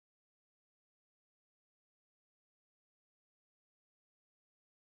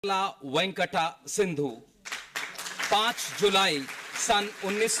वेंकटा सिंधु 5 जुलाई सन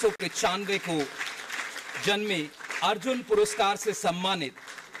 1995 को जन्मी अर्जुन पुरस्कार से सम्मानित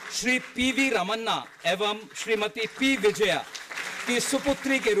श्री पीवी रमन्ना एवं श्रीमती पी विजया की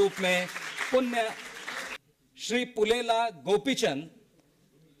सुपुत्री के रूप में पुण्य श्री पुलेला गोपीचंद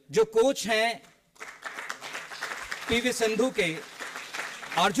जो कोच हैं पीवी सिंधु के,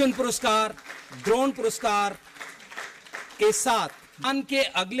 अर्जुन पुरस्कार, द्रोण पुरस्कार के साथ के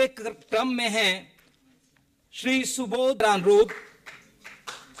अगले क्रम में हैं श्री सुबोध मोर।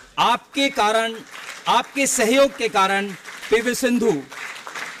 आपके कारण, आपके सहयोग के कारण पीवी सिंधु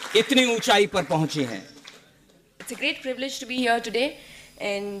इतनी ऊंचाई पर पहुंची हैं। It's a great privilege to be here today,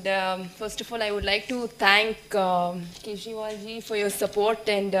 and first of all, I would like to thank Kejriwal ji for your support,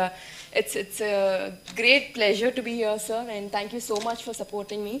 and it's a great pleasure to be here, sir, and thank you so much for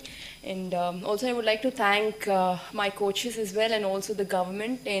supporting me. And also, I would like to thank my coaches as well, and also the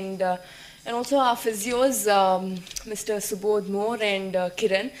government, and also our physios, Mr. Subodh Mor and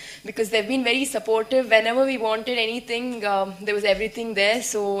Kiran, because they've been very supportive. Whenever we wanted anything, there was everything there.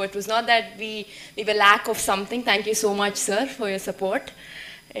 So it was not that we were lack of something. Thank you so much, sir, for your support.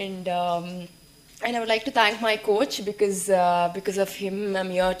 And I would like to thank my coach because of him I'm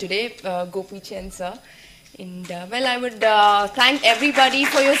here today, Gopichand sir. And well, I would thank everybody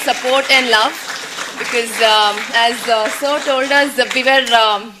for your support and love, because as sir told us,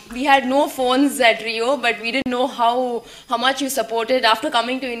 we had no phones at Rio, but we didn't know how much you supported. After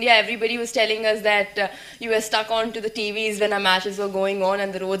coming to India, everybody was telling us that you were stuck onto the TVs when our matches were going on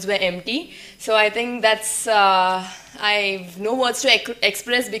and the roads were empty. So I think that's, I have no words to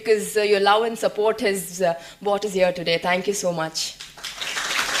express, because your love and support has brought us here today. Thank you so much.